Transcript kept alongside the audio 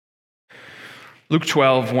Luke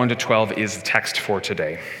 12, 1-12 is the text for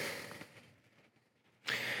today.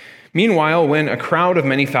 Meanwhile, when a crowd of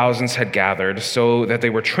many thousands had gathered so that they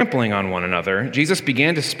were trampling on one another, Jesus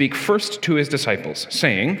began to speak first to his disciples,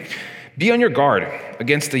 saying, "Be on your guard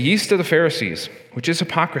against the yeast of the Pharisees, which is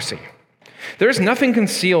hypocrisy. There is nothing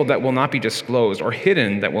concealed that will not be disclosed, or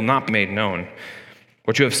hidden that will not be made known.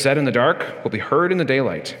 What you have said in the dark will be heard in the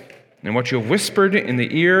daylight, and what you have whispered in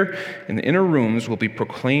the ear in the inner rooms will be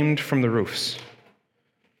proclaimed from the roofs.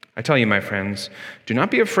 I tell you, my friends, do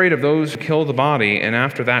not be afraid of those who kill the body and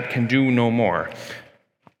after that can do no more.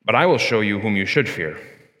 But I will show you whom you should fear.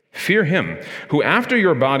 Fear him who after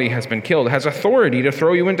your body has been killed has authority to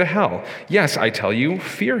throw you into hell. Yes, I tell you,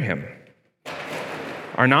 fear him.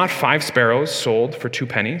 Are not 5 sparrows sold for 2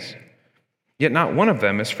 pennies? Yet not one of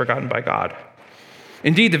them is forgotten by God.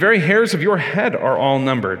 Indeed, the very hairs of your head are all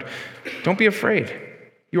numbered. Don't be afraid.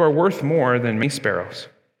 You are worth more than many sparrows.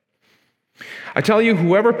 I tell you,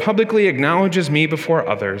 whoever publicly acknowledges me before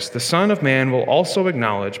others, the Son of Man will also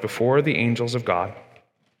acknowledge before the angels of God.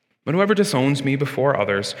 But whoever disowns me before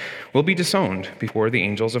others will be disowned before the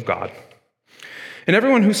angels of God. And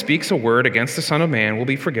everyone who speaks a word against the Son of Man will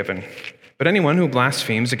be forgiven, but anyone who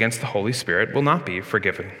blasphemes against the Holy Spirit will not be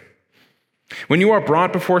forgiven. When you are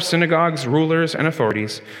brought before synagogues, rulers, and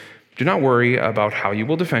authorities, do not worry about how you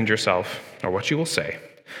will defend yourself or what you will say.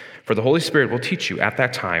 For the Holy Spirit will teach you at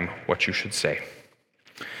that time what you should say."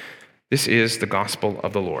 This is the gospel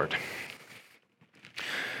of the Lord.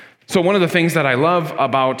 So one of the things that I love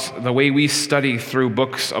about the way we study through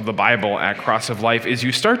books of the Bible at Cross of Life is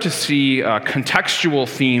you start to see contextual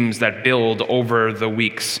themes that build over the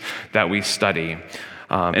weeks that we study.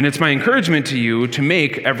 And it's my encouragement to you to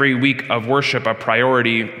make every week of worship a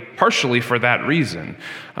priority, partially for that reason.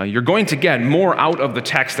 You're going to get more out of the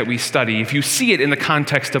text that we study if you see it in the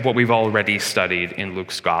context of what we've already studied in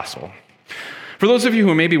Luke's gospel. For those of you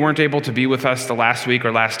who maybe weren't able to be with us the last week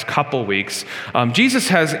or last couple weeks, Jesus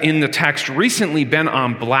has in the text recently been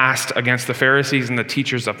on blast against the Pharisees and the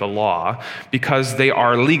teachers of the law because they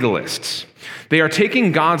are legalists. They are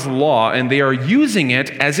taking God's law and they are using it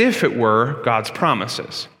as if it were God's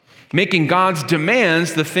promises, making God's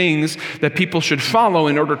demands the things that people should follow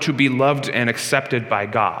in order to be loved and accepted by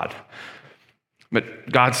God.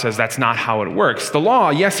 But God says that's not how it works. The law,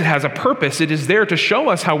 yes, it has a purpose. It is there to show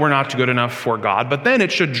us how we're not good enough for God, but then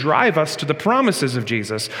it should drive us to the promises of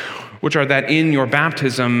Jesus, which are that in your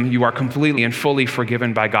baptism, you are completely and fully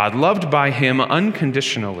forgiven by God, loved by him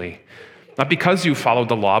unconditionally. Not because you followed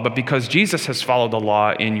the law, but because Jesus has followed the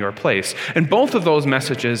law in your place. And both of those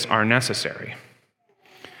messages are necessary.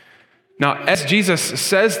 Now, as Jesus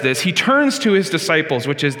says this, he turns to his disciples,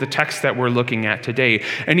 which is the text that we're looking at today,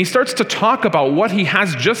 and he starts to talk about what he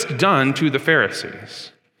has just done to the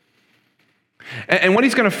Pharisees. And what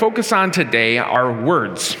he's going to focus on today are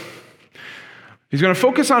words. He's going to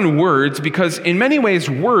focus on words because in many ways,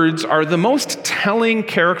 words are the most telling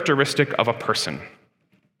characteristic of a person.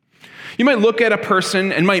 You might look at a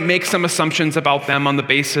person and might make some assumptions about them on the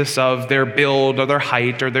basis of their build or their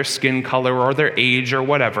height or their skin color or their age or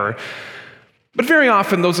whatever. But very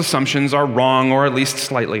often those assumptions are wrong or at least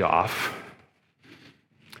slightly off.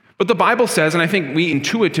 But the Bible says, and I think we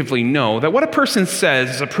intuitively know, that what a person says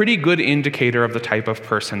is a pretty good indicator of the type of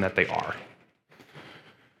person that they are.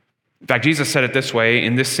 In fact, Jesus said it this way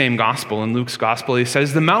in this same gospel, in Luke's gospel. He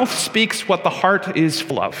says, "The mouth speaks what the heart is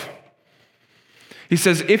full of." He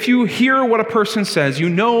says, if you hear what a person says, you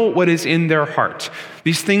know what is in their heart.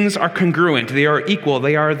 These things are congruent. They are equal.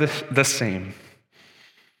 They are the same.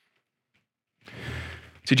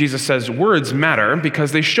 See, Jesus says words matter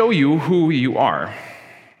because they show you who you are.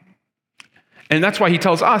 And that's why he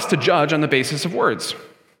tells us to judge on the basis of words.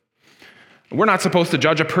 We're not supposed to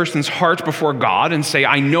judge a person's heart before God and say,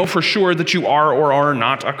 I know for sure that you are or are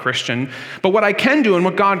not a Christian. But what I can do and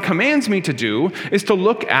what God commands me to do is to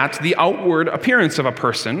look at the outward appearance of a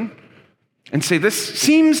person and say, this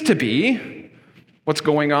seems to be what's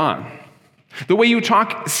going on. The way you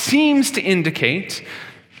talk seems to indicate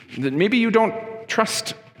that maybe you don't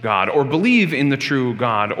trust God or believe in the true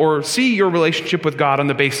God or see your relationship with God on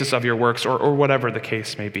the basis of your works or whatever the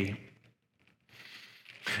case may be.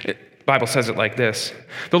 The Bible says it like this: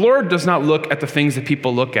 the Lord does not look at the things that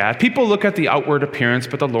people look at. People look at the outward appearance,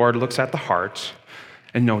 but the Lord looks at the heart.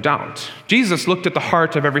 And no doubt, Jesus looked at the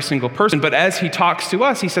heart of every single person, but as he talks to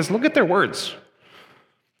us, he says, look at their words.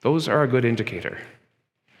 Those are a good indicator.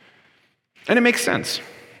 And it makes sense.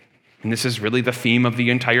 And this is really the theme of the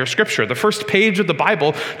entire scripture. The first page of the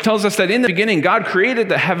Bible tells us that in the beginning, God created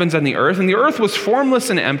the heavens and the earth was formless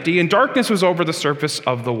and empty, and darkness was over the surface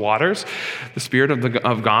of the waters. The Spirit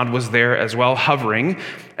of God was there as well, hovering.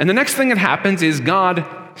 And the next thing that happens is God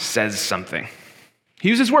says something. He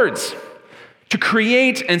uses words to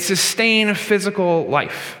create and sustain physical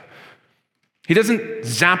life. He doesn't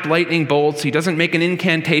zap lightning bolts. He doesn't make an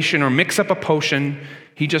incantation or mix up a potion.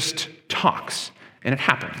 He just talks, and it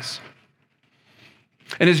happens.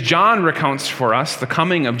 And as John recounts for us the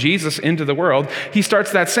coming of Jesus into the world, he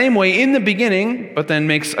starts that same way in the beginning, but then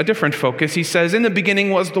makes a different focus. He says, in the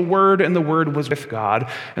beginning was the Word, and the Word was with God,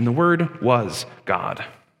 and the Word was God.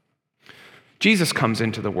 Jesus comes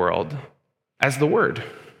into the world as the Word,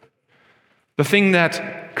 the thing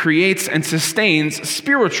that creates and sustains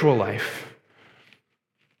spiritual life.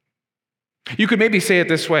 You could maybe say it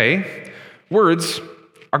this way: words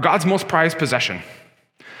are God's most prized possession.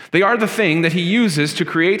 They are the thing that he uses to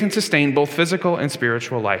create and sustain both physical and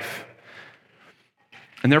spiritual life.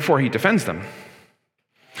 And therefore, he defends them.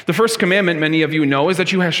 The first commandment, many of you know, is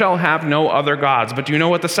that you shall have no other gods. But do you know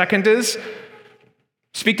what the second is?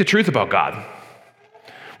 Speak the truth about God.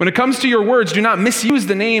 When it comes to your words, do not misuse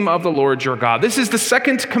the name of the Lord your God. This is the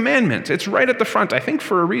second commandment. It's right at the front, I think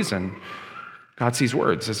for a reason. God sees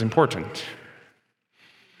words as important.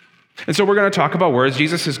 And so we're going to talk about words.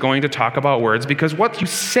 Jesus is going to talk about words because what you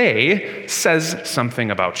say says something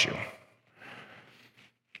about you.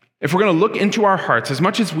 If we're going to look into our hearts as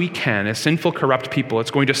much as we can as sinful, corrupt people, it's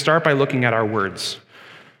going to start by looking at our words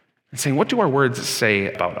and saying, what do our words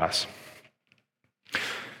say about us?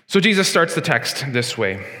 So Jesus starts the text this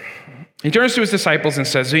way. He turns to his disciples and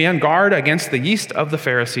says, be on guard against the yeast of the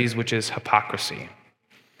Pharisees, which is hypocrisy.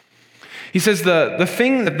 He says the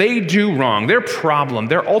thing that they do wrong, their problem,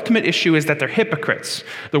 their ultimate issue is that they're hypocrites.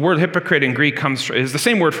 The word hypocrite in Greek is the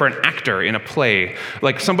same word for an actor in a play,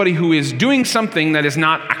 like somebody who is doing something that is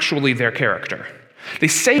not actually their character. They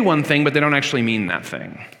say one thing, but they don't actually mean that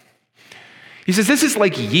thing. He says this is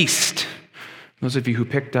like yeast. Those of you who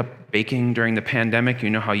picked up baking during the pandemic, you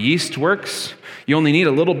know how yeast works. You only need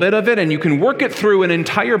a little bit of it, and you can work it through an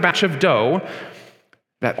entire batch of dough.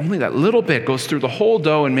 That only that little bit goes through the whole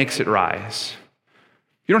dough and makes it rise.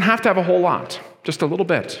 You don't have to have a whole lot, just a little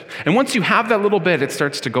bit. And once you have that little bit, it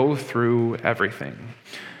starts to go through everything.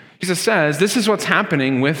 Jesus says this is what's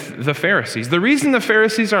happening with the Pharisees. The reason the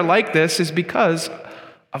Pharisees are like this is because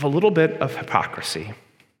of a little bit of hypocrisy.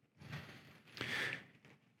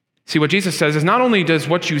 See, what Jesus says is not only does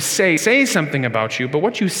what you say something about you, but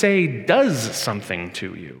what you say does something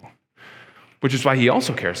to you, which is why he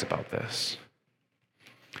also cares about this.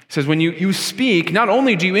 He says, when you speak, not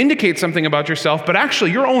only do you indicate something about yourself, but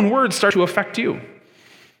actually your own words start to affect you.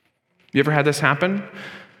 You ever had this happen?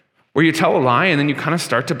 Where you tell a lie and then you kind of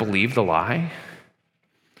start to believe the lie?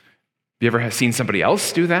 You ever have seen somebody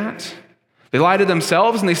else do that? They lie to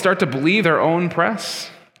themselves and they start to believe their own press.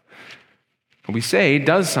 What we say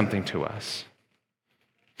does something to us.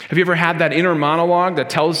 Have you ever had that inner monologue that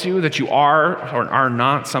tells you that you are or are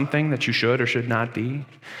not something that you should or should not be?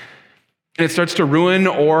 And it starts to ruin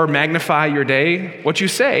or magnify your day. What you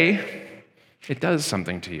say, it does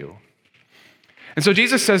something to you. And so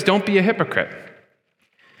Jesus says, don't be a hypocrite.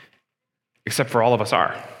 Except for all of us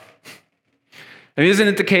are. And isn't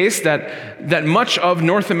it the case that much of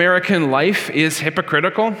North American life is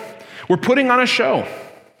hypocritical? We're putting on a show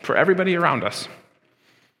for everybody around us.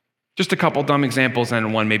 Just a couple dumb examples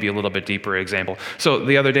and one maybe a little bit deeper example. So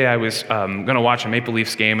the other day I was going to watch a Maple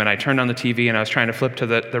Leafs game, and I turned on the TV and I was trying to flip to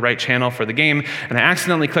the right channel for the game, and I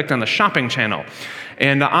accidentally clicked on the shopping channel.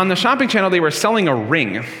 And on the shopping channel, they were selling a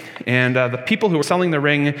ring. And the people who were selling the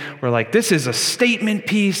ring were like, this is a statement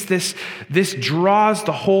piece. This draws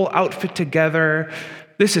the whole outfit together.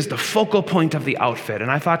 This is the focal point of the outfit. And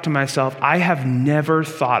I thought to myself, I have never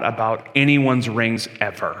thought about anyone's rings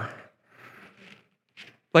ever.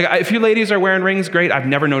 Like, if you ladies are wearing rings, great. I've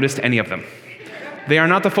never noticed any of them. They are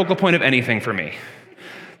not the focal point of anything for me.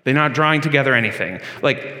 They're not drawing together anything.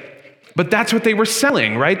 But that's what they were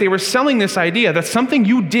selling, right? They were selling this idea that something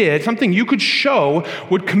you did, something you could show,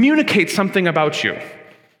 would communicate something about you.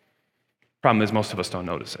 Problem is, most of us don't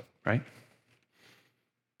notice it, right?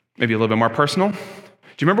 Maybe a little bit more personal. Do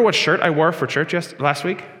you remember what shirt I wore for church last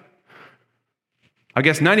week? I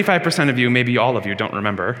guess 95% of you, maybe all of you, don't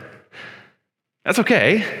remember. That's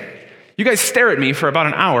okay. You guys stare at me for about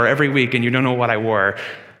an hour every week and you don't know what I wore.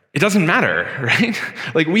 It doesn't matter, right?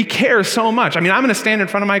 Like, we care so much. I mean, I'm going to stand in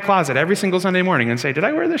front of my closet every single Sunday morning and say, did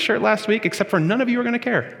I wear this shirt last week? Except for none of you are going to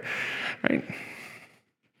care, right?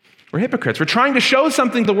 We're hypocrites. We're trying to show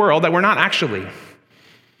something to the world that we're not actually.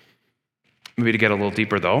 Maybe to get a little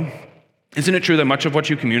deeper, though, Isn't it true that much of what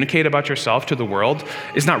you communicate about yourself to the world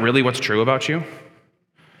is not really what's true about you?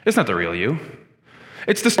 It's not the real you.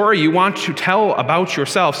 It's the story you want to tell about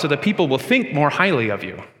yourself so that people will think more highly of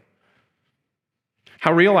you.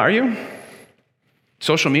 How real are you?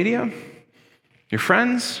 Social media? Your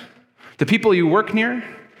friends? The people you work near?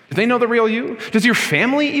 Do they know the real you? Does your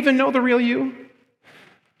family even know the real you?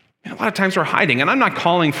 A lot of times we're hiding, and I'm not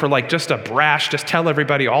calling for just a brash, just tell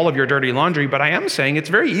everybody all of your dirty laundry, but I am saying it's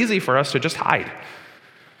very easy for us to just hide.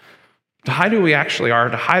 To hide who we actually are,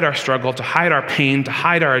 to hide our struggle, to hide our pain, to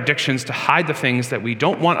hide our addictions, to hide the things that we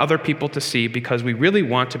don't want other people to see because we really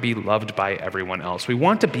want to be loved by everyone else. We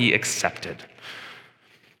want to be accepted.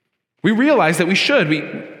 We realize that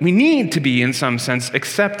we need to be, in some sense,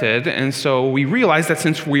 accepted, and so we realize that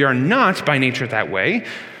since we are not by nature that way,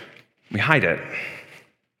 we hide it.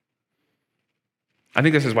 I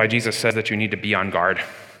think this is why Jesus says that you need to be on guard.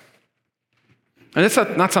 And it's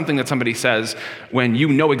not something that somebody says when you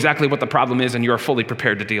know exactly what the problem is and you're fully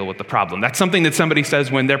prepared to deal with the problem. That's something that somebody says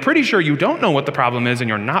when they're pretty sure you don't know what the problem is and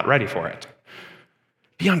you're not ready for it.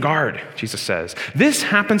 Be on guard, Jesus says. This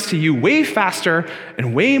happens to you way faster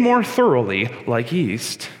and way more thoroughly like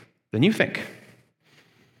yeast than you think.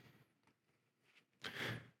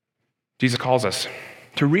 Jesus calls us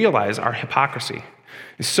to realize our hypocrisy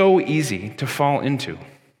is so easy to fall into.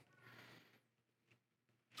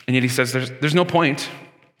 And yet he says there's no point.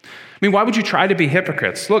 I mean, why would you try to be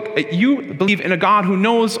hypocrites? Look, you believe in a God who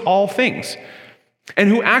knows all things and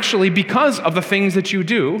who actually, because of the things that you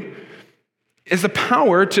do, is the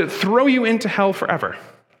power to throw you into hell forever.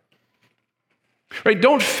 Right?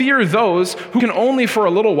 Don't fear those who can only for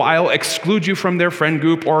a little while exclude you from their friend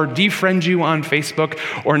group or defriend you on Facebook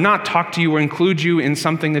or not talk to you or include you in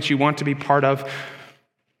something that you want to be part of.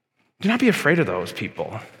 Do not be afraid of those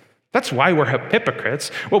people. That's why we're hypocrites.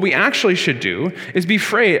 What we actually should do is be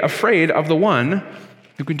afraid of the one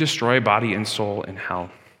who can destroy body and soul in hell.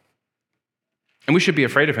 And we should be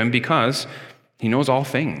afraid of him because he knows all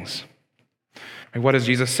things. And what does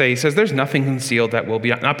Jesus say? He says, there's nothing concealed that will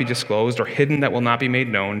not be disclosed or hidden that will not be made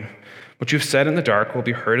known. What you've said in the dark will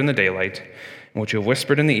be heard in the daylight, and what you have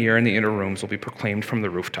whispered in the ear in the inner rooms will be proclaimed from the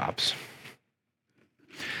rooftops.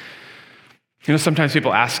 Sometimes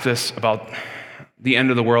people ask this about the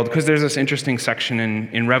end of the world, because there's this interesting section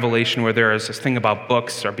in Revelation where there is this thing about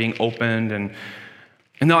books are being opened, and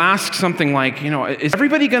they'll ask something like, is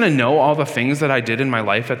everybody going to know all the things that I did in my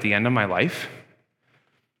life at the end of my life?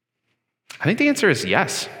 I think the answer is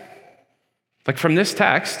yes. From this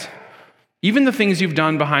text, even the things you've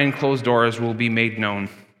done behind closed doors will be made known.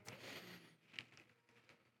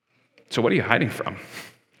 So what are you hiding from?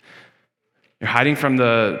 You're hiding from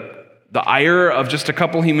the ire of just a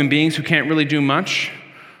couple human beings who can't really do much?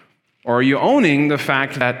 Or are you owning the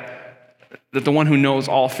fact that the one who knows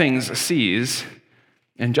all things sees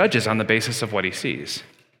and judges on the basis of what he sees?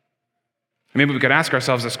 Maybe we could ask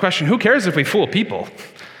ourselves this question: who cares if we fool people?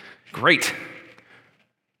 Great.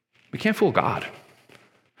 We can't fool God.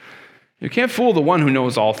 You can't fool the one who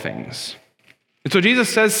knows all things. And so Jesus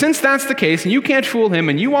says, since that's the case, and you can't fool him,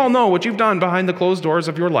 and you all know what you've done behind the closed doors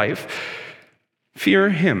of your life,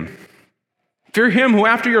 fear him. Fear him who,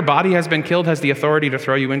 after your body has been killed, has the authority to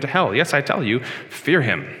throw you into hell. Yes, I tell you, fear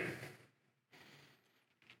him.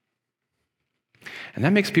 And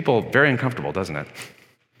that makes people very uncomfortable, doesn't it?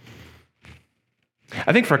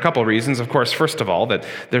 I think for a couple of reasons. Of course, first of all, that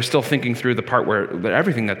they're still thinking through the part where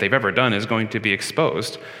everything that they've ever done is going to be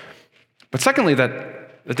exposed. But secondly,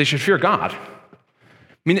 that they should fear God. I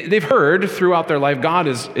mean, they've heard throughout their life, God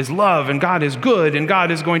is love, and God is good, and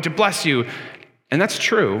God is going to bless you. And that's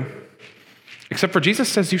true. Except for Jesus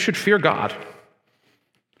says you should fear God.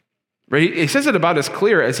 Right? He says it about as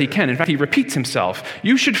clear as he can. In fact, he repeats himself.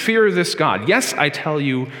 You should fear this God. Yes, I tell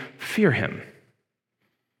you, fear him.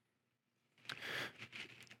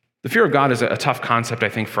 The fear of God is a tough concept, I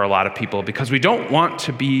think, for a lot of people because we don't want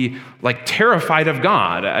to be terrified of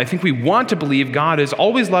God. I think we want to believe God is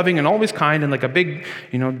always loving and always kind and like a big,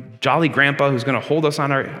 jolly grandpa who's going to hold us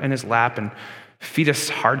in his lap and feed us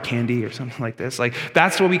hard candy or something like this.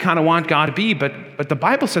 That's what we kind of want God to be, but the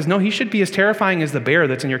Bible says, no, he should be as terrifying as the bear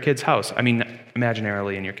that's in your kid's house. I mean,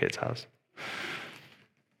 imaginarily in your kid's house.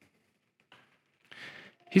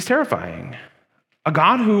 He's terrifying. A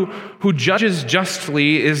God who judges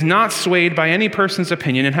justly is not swayed by any person's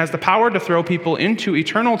opinion and has the power to throw people into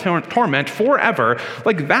eternal torment forever.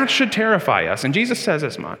 That should terrify us, and Jesus says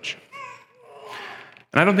as much.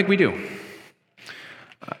 And I don't think we do.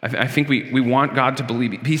 I think we want God to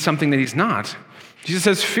believe he's something that he's not. Jesus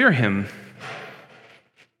says, fear him.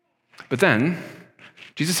 But then,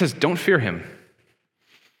 Jesus says, don't fear him.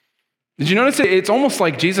 Did you notice it? It's almost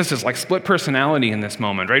like Jesus is like split personality in this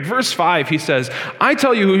moment, right? Verse 5, he says, I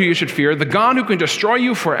tell you who you should fear, the God who can destroy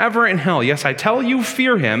you forever in hell. Yes, I tell you,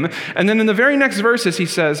 fear him. And then in the very next verses, he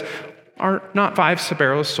says, are not 5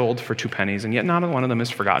 sparrows sold for 2 pennies, and yet not one of them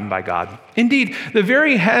is forgotten by God? Indeed, the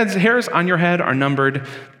very hairs on your head are numbered.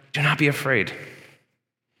 Do not be afraid.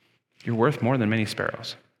 You're worth more than many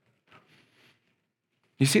sparrows.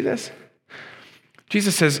 You see this?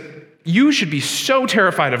 Jesus says, you should be so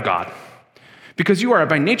terrified of God because you are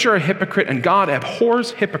by nature a hypocrite and God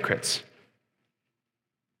abhors hypocrites.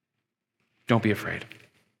 Don't be afraid.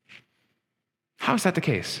 How is that the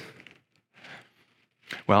case?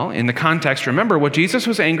 Well, in the context, remember what Jesus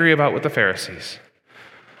was angry about with the Pharisees.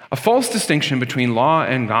 A false distinction between law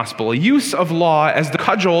and gospel, a use of law as the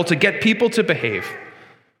cudgel to get people to behave.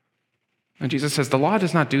 And Jesus says the law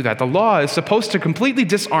does not do that. The law is supposed to completely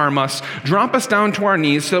disarm us, drop us down to our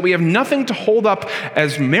knees so that we have nothing to hold up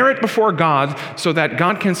as merit before God so that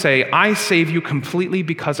God can say, I save you completely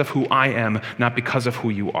because of who I am, not because of who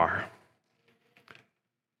you are.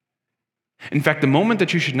 In fact, the moment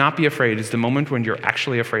that you should not be afraid is the moment when you're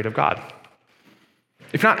actually afraid of God.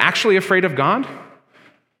 If not actually afraid of God,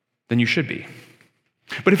 then you should be.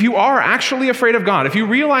 But if you are actually afraid of God, if you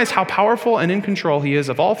realize how powerful and in control he is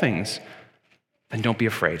of all things, then don't be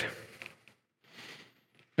afraid.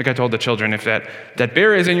 Like I told the children, if that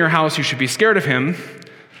bear is in your house, you should be scared of him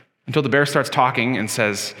until the bear starts talking and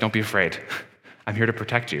says, don't be afraid. I'm here to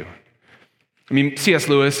protect you. I mean, C.S.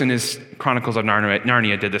 Lewis in his Chronicles of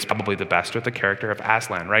Narnia did this probably the best with the character of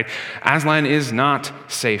Aslan, right? Aslan is not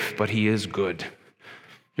safe, but he is good.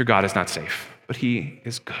 Your God is not safe, but he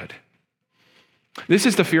is good. This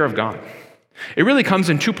is the fear of God. It really comes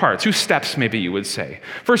in 2 parts, 2 steps, maybe you would say.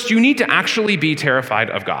 First, you need to actually be terrified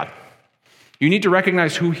of God. You need to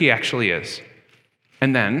recognize who he actually is.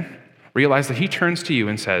 And then realize that he turns to you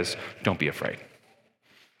and says, don't be afraid.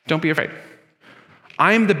 Don't be afraid.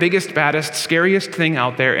 I am the biggest, baddest, scariest thing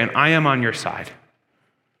out there, and I am on your side.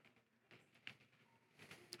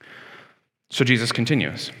 So Jesus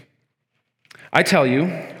continues. I tell you,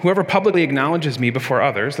 whoever publicly acknowledges me before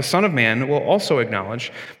others, the Son of Man will also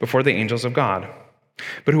acknowledge before the angels of God.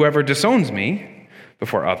 But whoever disowns me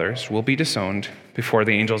before others will be disowned before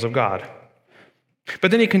the angels of God.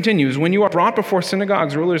 But then he continues, when you are brought before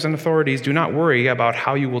synagogues, rulers, and authorities, do not worry about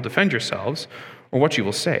how you will defend yourselves or what you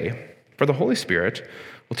will say, for the Holy Spirit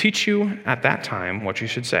will teach you at that time what you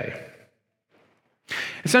should say.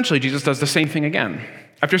 Essentially, Jesus does the same thing again.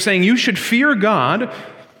 After saying you should fear God,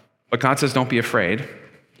 but God says, don't be afraid.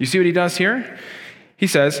 You see what he does here? He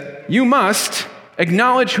says, you must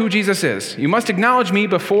acknowledge who Jesus is. You must acknowledge me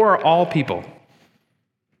before all people.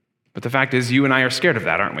 But the fact is, you and I are scared of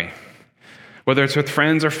that, aren't we? Whether it's with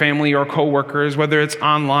friends or family or coworkers, whether it's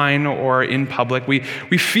online or in public, we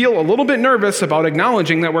feel a little bit nervous about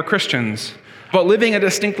acknowledging that we're Christians, about living a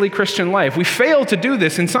distinctly Christian life. We fail to do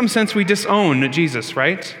this. In some sense, we disown Jesus,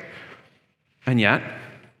 right? And yet,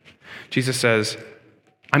 Jesus says,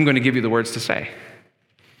 I'm going to give you the words to say.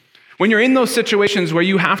 When you're in those situations where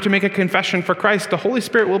you have to make a confession for Christ, the Holy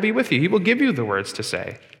Spirit will be with you. He will give you the words to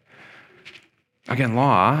say. Again,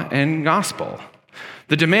 law and gospel.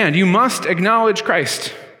 The demand, you must acknowledge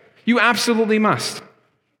Christ. You absolutely must.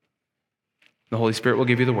 The Holy Spirit will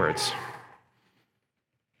give you the words.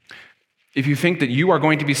 If you think that you are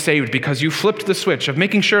going to be saved because you flipped the switch of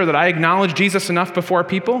making sure that I acknowledge Jesus enough before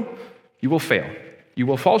people, you will fail. You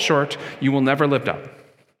will fall short. You will never live up.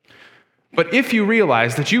 But if you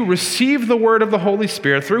realize that you receive the word of the Holy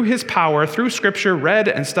Spirit through his power, through Scripture, read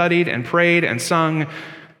and studied and prayed and sung,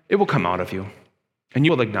 it will come out of you, and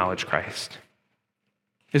you will acknowledge Christ.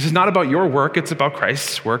 This is not about your work, it's about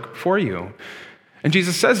Christ's work for you. And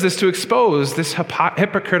Jesus says this to expose this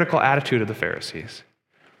hypocritical attitude of the Pharisees.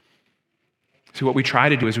 See, what we try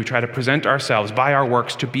to do is we try to present ourselves by our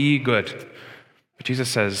works to be good. But Jesus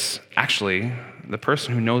says, actually, the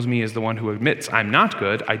person who knows me is the one who admits, I'm not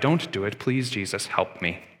good, I don't do it, please, Jesus, help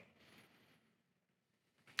me.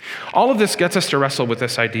 All of this gets us to wrestle with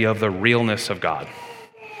this idea of the realness of God.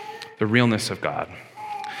 The realness of God.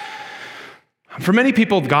 For many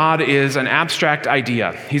people, God is an abstract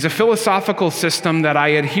idea. He's a philosophical system that I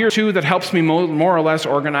adhere to that helps me more or less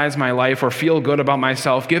organize my life or feel good about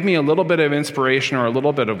myself, give me a little bit of inspiration or a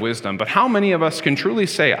little bit of wisdom. But how many of us can truly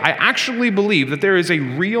say, I actually believe that there is a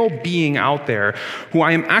real being out there who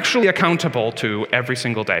I am actually accountable to every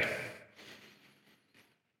single day?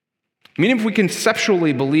 I mean, if we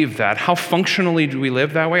conceptually believe that, how functionally do we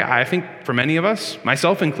live that way? I think for many of us,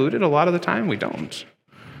 myself included, a lot of the time we don't.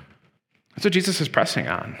 That's what Jesus is pressing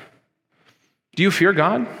on. Do you fear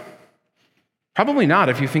God? Probably not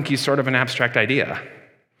if you think he's sort of an abstract idea.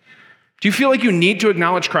 Do you feel like you need to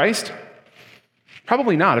acknowledge Christ?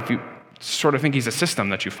 Probably not if you sort of think he's a system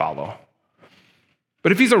that you follow.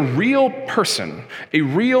 But if he's a real person, a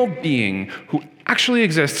real being who actually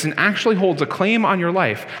exists and actually holds a claim on your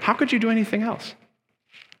life, how could you do anything else?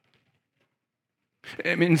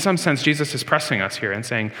 I mean, in some sense, Jesus is pressing us here and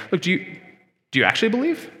saying, look, do you actually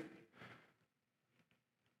believe?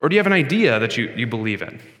 Or do you have an idea that you believe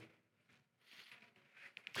in?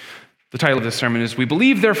 The title of this sermon is, We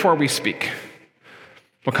Believe, Therefore We Speak.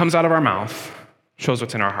 What comes out of our mouth shows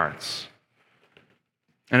what's in our hearts.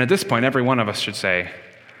 And at this point, every one of us should say,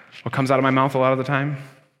 what comes out of my mouth a lot of the time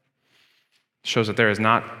shows that there is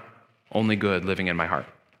not only good living in my heart.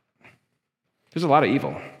 There's a lot of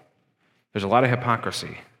evil. There's a lot of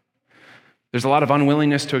hypocrisy. There's a lot of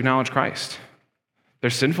unwillingness to acknowledge Christ.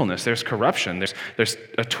 There's sinfulness. There's corruption. There's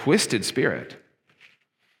a twisted spirit.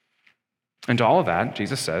 And to all of that,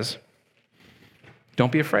 Jesus says,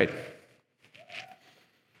 don't be afraid.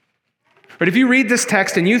 But if you read this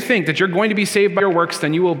text and you think that you're going to be saved by your works,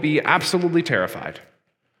 then you will be absolutely terrified.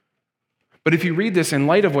 But if you read this in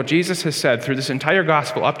light of what Jesus has said through this entire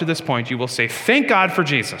gospel up to this point, you will say, thank God for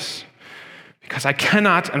Jesus, because I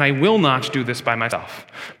cannot and I will not do this by myself,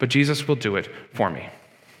 but Jesus will do it for me.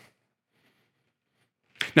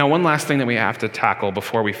 Now, one last thing that we have to tackle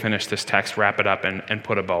before we finish this text, wrap it up, and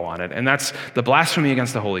put a bow on it, and that's the blasphemy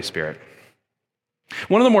against the Holy Spirit.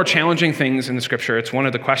 One of the more challenging things in the scripture, it's one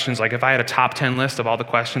of the questions, like if I had a top 10 list of all the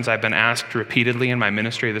questions I've been asked repeatedly in my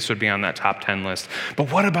ministry, this would be on that top 10 list. But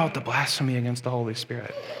what about the blasphemy against the Holy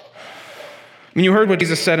Spirit? I mean, you heard what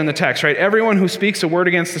Jesus said in the text, right? Everyone who speaks a word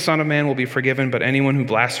against the Son of Man will be forgiven, but anyone who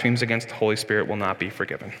blasphemes against the Holy Spirit will not be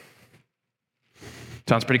forgiven.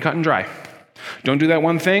 Sounds pretty cut and dry. Don't do that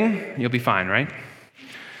one thing, you'll be fine, right?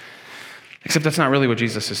 Except that's not really what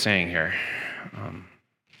Jesus is saying here.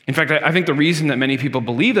 In fact, I think the reason that many people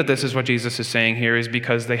believe that this is what Jesus is saying here is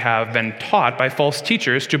because they have been taught by false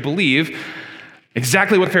teachers to believe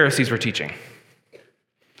exactly what Pharisees were teaching.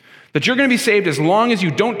 That you're going to be saved as long as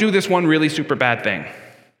you don't do this one really super bad thing.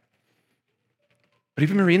 But have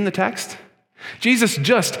you been reading the text? Jesus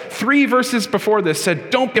just 3 verses before this said,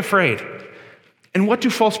 don't be afraid. And what do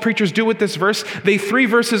false preachers do with this verse? They 3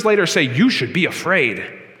 verses later say, you should be afraid.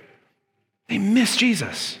 They miss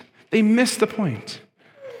Jesus. They miss the point.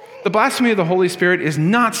 The blasphemy of the Holy Spirit is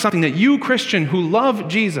not something that you, Christian, who love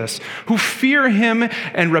Jesus, who fear him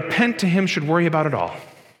and repent to him, should worry about at all.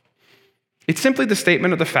 It's simply the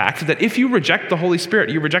statement of the fact that if you reject the Holy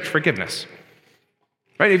Spirit, you reject forgiveness.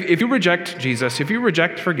 Right? If you reject Jesus, if you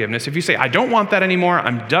reject forgiveness, if you say, I don't want that anymore,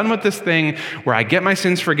 I'm done with this thing where I get my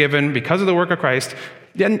sins forgiven because of the work of Christ,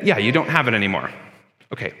 then yeah, you don't have it anymore.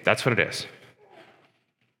 Okay, that's what it is.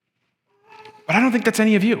 But I don't think that's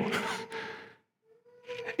any of you.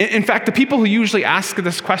 In fact, the people who usually ask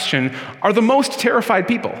this question are the most terrified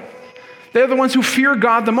people. They're the ones who fear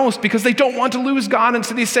God the most because they don't want to lose God. And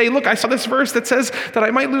so they say, look, I saw this verse that says that I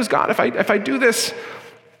might lose God if I do this.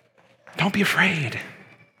 Don't be afraid.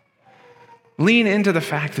 Lean into the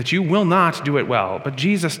fact that you will not do it well, but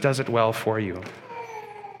Jesus does it well for you.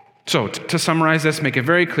 So to summarize this, make it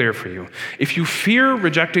very clear for you. If you fear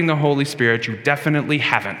rejecting the Holy Spirit, you definitely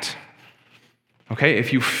haven't. Okay,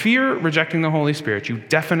 if you fear rejecting the Holy Spirit, you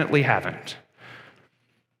definitely haven't.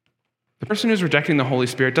 The person who's rejecting the Holy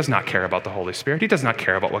Spirit does not care about the Holy Spirit. He does not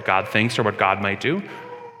care about what God thinks or what God might do.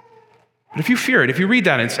 But if you fear it, if you read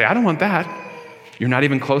that and say, I don't want that, you're not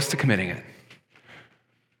even close to committing it.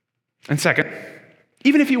 And second,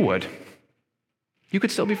 even if you would, you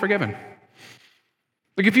could still be forgiven.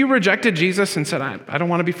 Like if you rejected Jesus and said, I don't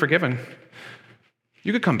want to be forgiven,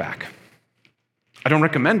 you could come back. I don't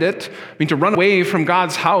recommend it. I mean, to run away from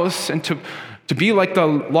God's house and to be like the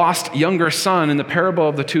lost younger son in the parable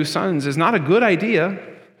of the 2 sons is not a good idea.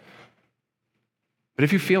 But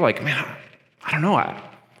if you feel like, man, I don't know. I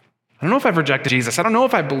don't know if I've rejected Jesus. I don't know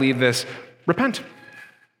if I believe this. Repent,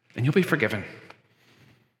 and you'll be forgiven.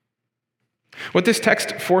 What this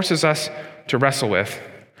text forces us to wrestle with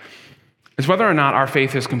is whether or not our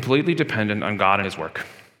faith is completely dependent on God and his work.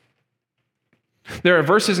 There are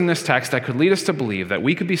verses in this text that could lead us to believe that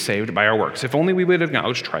we could be saved by our works. If only we would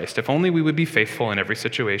acknowledge Christ. If only we would be faithful in every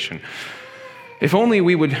situation. If only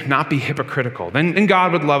we would not be hypocritical. Then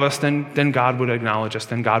God would love us. Then God would acknowledge us.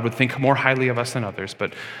 Then God would think more highly of us than others.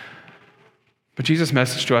 But Jesus'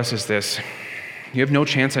 message to us is this. You have no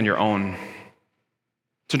chance on your own.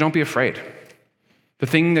 So don't be afraid. The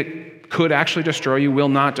thing that could actually destroy you will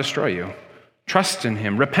not destroy you. Trust in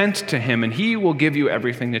him. Repent to him. And he will give you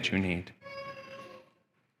everything that you need.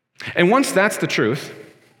 And once that's the truth,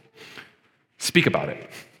 speak about it.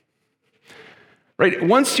 Right?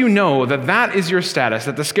 Once you know that that is your status,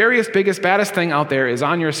 that the scariest, biggest, baddest thing out there is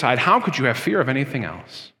on your side, how could you have fear of anything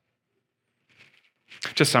else?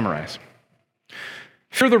 Just summarize.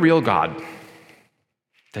 Fear the real God,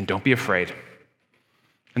 then don't be afraid,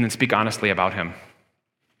 and then speak honestly about him.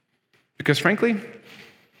 Because frankly,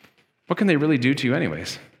 what can they really do to you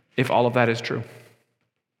anyways, if all of that is true?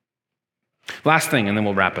 Last thing, and then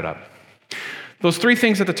we'll wrap it up. Those three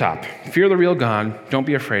things at the top, fear the real God, don't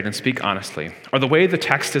be afraid, and speak honestly, are the way the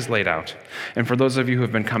text is laid out. And for those of you who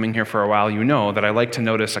have been coming here for a while, you know that I like to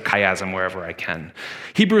notice a chiasm wherever I can.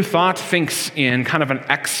 Hebrew thought thinks in kind of an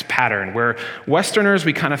X pattern, where Westerners,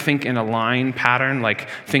 we kind of think in a line pattern, like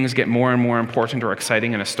things get more and more important or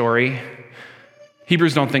exciting in a story.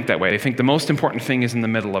 Hebrews don't think that way. They think the most important thing is in the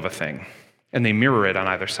middle of a thing, and they mirror it on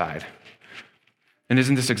either side. And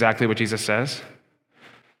isn't this exactly what Jesus says?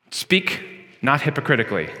 Speak not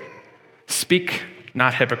hypocritically. Speak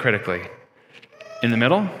not hypocritically. In the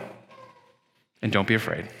middle, and don't be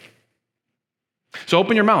afraid. So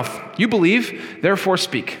open your mouth. You believe, therefore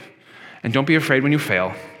speak. And don't be afraid when you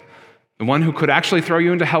fail. The one who could actually throw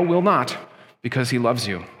you into hell will not, because he loves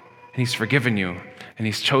you, and he's forgiven you, and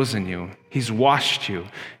he's chosen you, he's washed you, and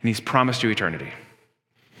he's promised you eternity.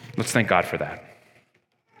 Let's thank God for that.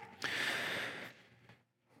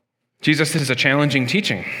 Jesus, this is a challenging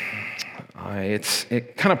teaching.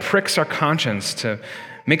 It kind of pricks our conscience to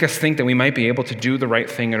make us think that we might be able to do the right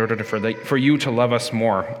thing in order for you to love us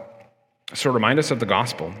more. So remind us of the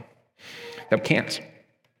gospel, that we can't,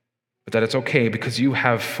 but that it's okay because you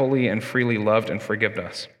have fully and freely loved and forgiven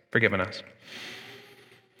us.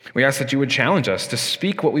 We ask that you would challenge us to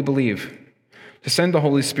speak what we believe, to send the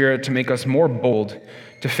Holy Spirit to make us more bold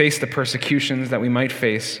to face the persecutions that we might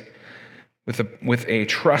face with a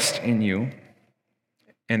trust in you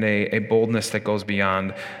and a boldness that goes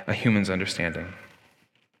beyond a human's understanding.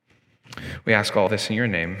 We ask all this in your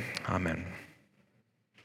name. Amen.